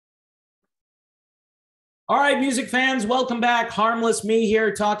All right, music fans, welcome back. Harmless Me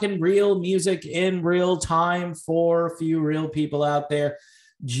here, talking real music in real time for a few real people out there,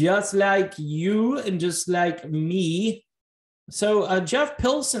 just like you and just like me. So, Jeff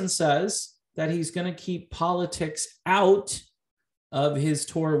Pilson says that he's going to keep politics out of his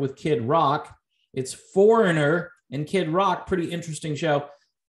tour with Kid Rock. It's Foreigner and Kid Rock, pretty interesting show.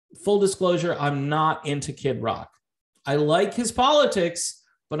 Full disclosure, I'm not into Kid Rock. I like his politics,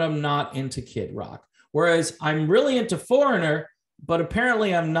 but I'm not into Kid Rock. Whereas I'm really into Foreigner, but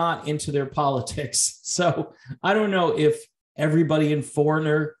apparently I'm not into their politics. So I don't know if everybody in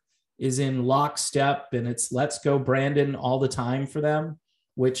Foreigner is in lockstep and it's let's go Brandon all the time for them,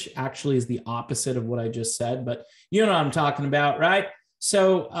 which actually is the opposite of what I just said. But you know what I'm talking about, right?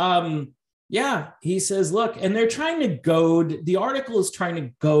 So yeah, he says, look, and they're trying to goad, the article is trying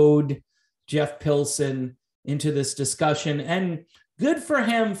to goad Jeff Pilson into this discussion. And good for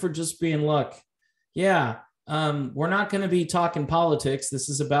him for just being, look, yeah, we're not going to be talking politics. This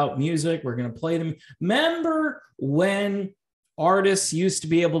is about music. We're going to play them. Remember when artists used to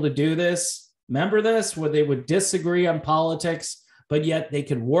be able to do this? Remember this, where they would disagree on politics, but yet they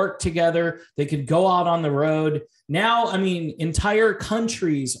could work together. They could go out on the road. Now, I mean, entire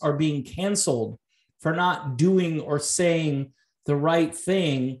countries are being canceled for not doing or saying the right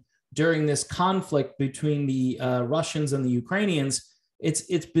thing during this conflict between the Russians and the Ukrainians.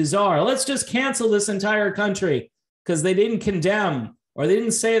 It's bizarre. Let's just cancel this entire country because they didn't condemn or they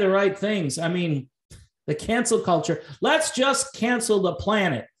didn't say the right things. I mean, the cancel culture. Let's just cancel the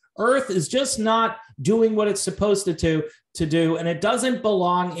planet. Earth is just not doing what it's supposed to do, and it doesn't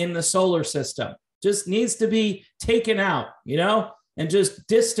belong in the solar system. Just needs to be taken out, and just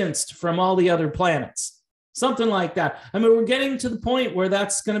distanced from all the other planets. Something like that. I mean, we're getting to the point where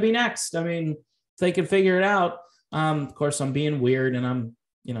that's going to be next. I mean, if they can figure it out. Of course, I'm being weird and I'm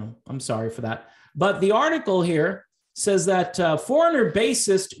sorry for that. But the article here says that Foreigner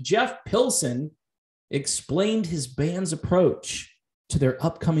bassist Jeff Pilson explained his band's approach to their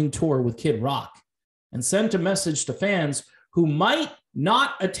upcoming tour with Kid Rock and sent a message to fans who might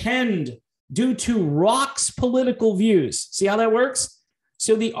not attend due to Rock's political views. See how that works?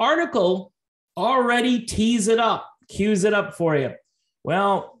 So the article already cues it up for you.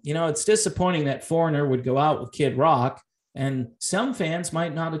 Well, it's disappointing that Foreigner would go out with Kid Rock and some fans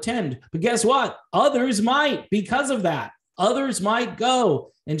might not attend. But guess what? Others might because of that. Others might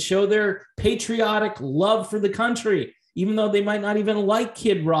go and show their patriotic love for the country, even though they might not even like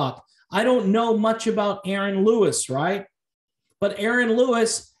Kid Rock. I don't know much about Aaron Lewis, right? But Aaron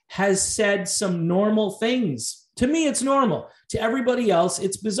Lewis has said some normal things. To me, it's normal. To everybody else,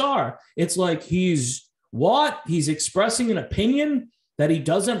 it's bizarre. It's like he's expressing an opinion that he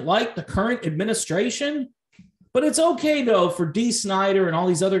doesn't like the current administration. But it's okay, though, for Dee Snider and all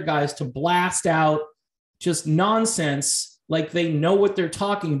these other guys to blast out just nonsense like they know what they're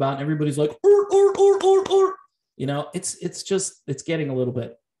talking about. And everybody's like, it's getting a little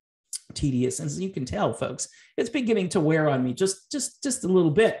bit tedious. And as you can tell, folks, it's beginning to wear on me just a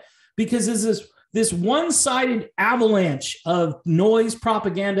little bit because this one-sided avalanche of noise,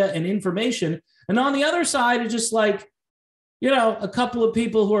 propaganda, and information. And on the other side, it's just like, a couple of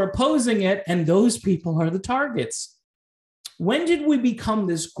people who are opposing it, and those people are the targets. When did we become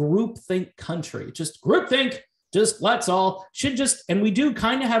this groupthink country? Just groupthink, just let's all, and we do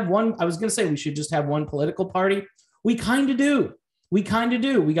kind of have one, I was going to say we should just have one political party. We kind of do. We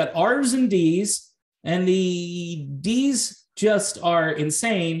got R's and D's, and the D's just are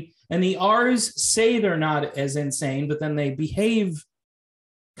insane, and the R's say they're not as insane, but then they behave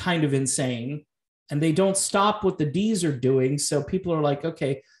kind of insane. And they don't stop what the D's are doing. So people are like,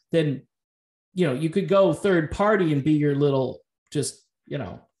 okay, then, you could go third party and be your little,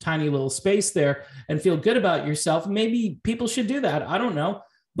 tiny little space there and feel good about yourself. Maybe people should do that. I don't know.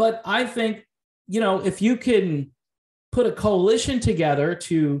 But I think, if you can put a coalition together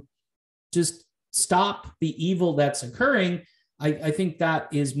to just stop the evil that's occurring, I think that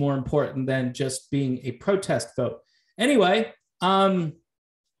is more important than just being a protest vote. Anyway,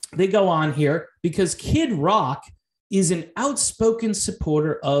 they go on here because Kid Rock is an outspoken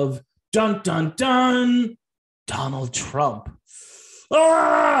supporter of Donald Trump.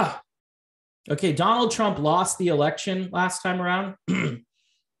 Okay, Donald Trump lost the election last time around.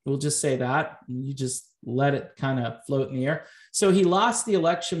 We'll just say that. You just let it kind of float in the air. So he lost the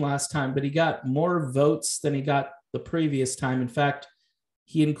election last time, but he got more votes than he got the previous time. In fact,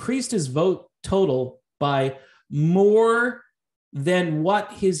 he increased his vote total by more than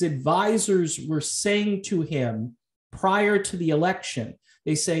what his advisors were saying to him prior to the election.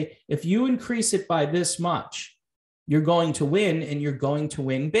 They say, if you increase it by this much, you're going to win, and you're going to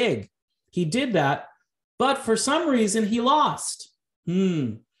win big. He did that, but for some reason he lost.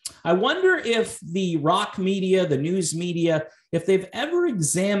 I wonder if the rock media, the news media, if they've ever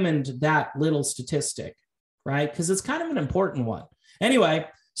examined that little statistic, right? Because it's kind of an important one. Anyway,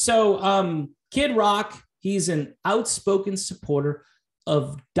 so Kid Rock, he's an outspoken supporter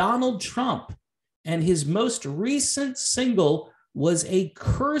of Donald Trump, and his most recent single was a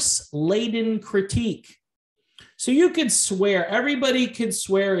curse-laden critique. So you could swear, everybody could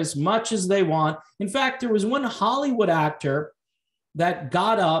swear as much as they want. In fact, there was one Hollywood actor that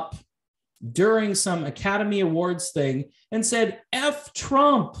got up during some Academy Awards thing and said, F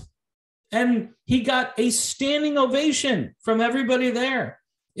Trump. And he got a standing ovation from everybody there.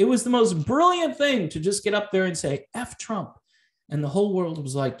 It was the most brilliant thing to just get up there and say, F Trump. And the whole world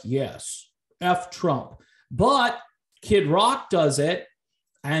was like, yes, F Trump. But Kid Rock does it,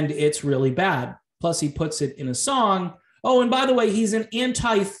 and it's really bad. Plus, he puts it in a song. Oh, and by the way, he's an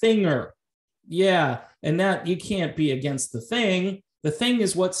anti-thinger. Yeah, and that you can't be against the thing. The thing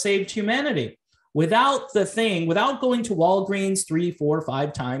is what saved humanity. Without the thing, without going to Walgreens 3, 4,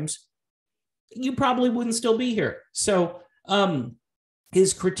 5 times, you probably wouldn't still be here. So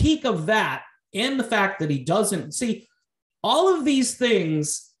his critique of that and the fact that he doesn't see all of these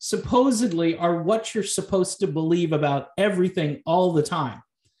things supposedly are what you're supposed to believe about everything all the time.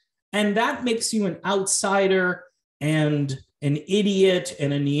 And that makes you an outsider and an idiot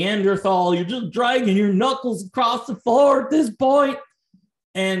and a Neanderthal. You're just dragging your knuckles across the floor at this point.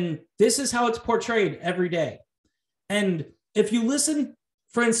 And this is how it's portrayed every day. And if you listen,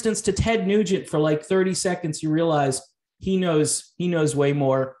 for instance, to Ted Nugent for like 30 seconds, you realize he knows way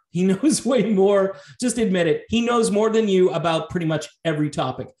more. He knows way more. Just admit it. He knows more than you about pretty much every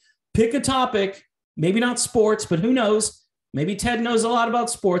topic. Pick a topic, maybe not sports, but who knows? Maybe Ted knows a lot about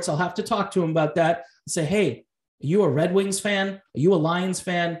sports. I'll have to talk to him about that and say, hey, are you a Red Wings fan? Are you a Lions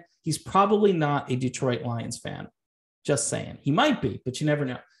fan? He's probably not a Detroit Lions fan. Just saying. He might be, but you never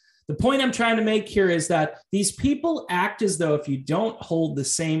know. The point I'm trying to make here is that these people act as though if you don't hold the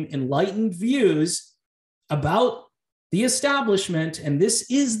same enlightened views about the establishment, and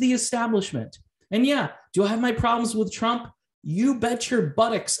this is the establishment. And yeah, do I have my problems with Trump? You bet your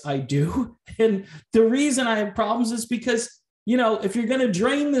buttocks I do. And the reason I have problems is because, you know, if you're going to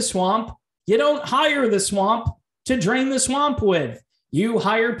drain the swamp, you don't hire the swamp to drain the swamp with. You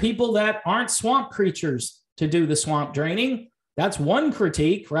hire people that aren't swamp creatures to do the swamp draining. That's one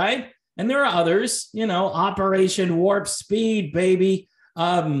critique, right? And there are others, you know, Operation Warp Speed, baby.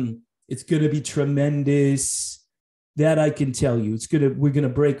 It's going to be tremendous. That I can tell you. We're going to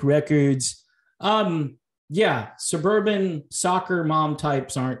break records. Yeah, suburban soccer mom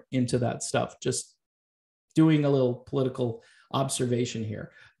types aren't into that stuff. Just doing a little political observation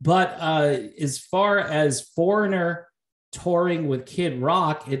here. But as far as Foreigner touring with Kid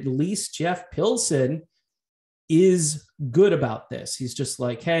Rock, at least Jeff Pilson is good about this. He's just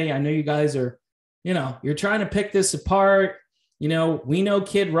like, hey, I know you guys are, you know, you're trying to pick this apart. You know, we know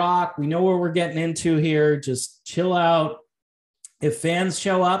Kid Rock. We know what we're getting into here. Just chill out. If fans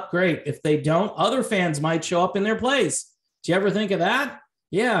show up, great. If they don't, other fans might show up in their place. Do you ever think of that?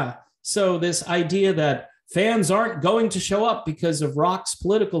 Yeah. So this idea that fans aren't going to show up because of Rock's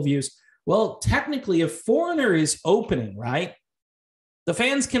political views. Well, technically, if Foreigner is opening, right, the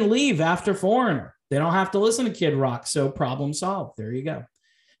fans can leave after Foreigner. They don't have to listen to Kid Rock. So problem solved. There you go.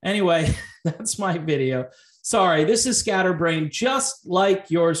 Anyway, that's my video. Sorry, this is Scatterbrain, just like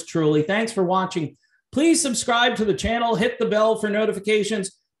yours truly. Thanks for watching. Please subscribe to the channel. Hit the bell for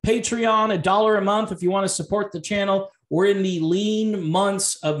notifications. Patreon, $1 a month if you want to support the channel. We're in the lean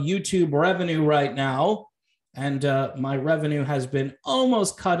months of YouTube revenue right now. And my revenue has been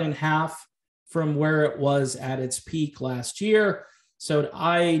almost cut in half from where it was at its peak last year. So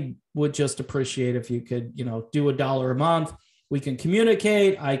I would just appreciate if you could, you know, do $1 a month. We can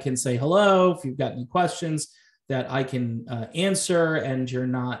communicate. I can say hello if you've got any questions that I can answer and you're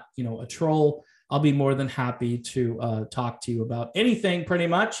not, you know, a troll. I'll be more than happy to talk to you about anything pretty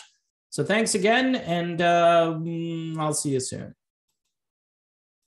much. So thanks again, and I'll see you soon.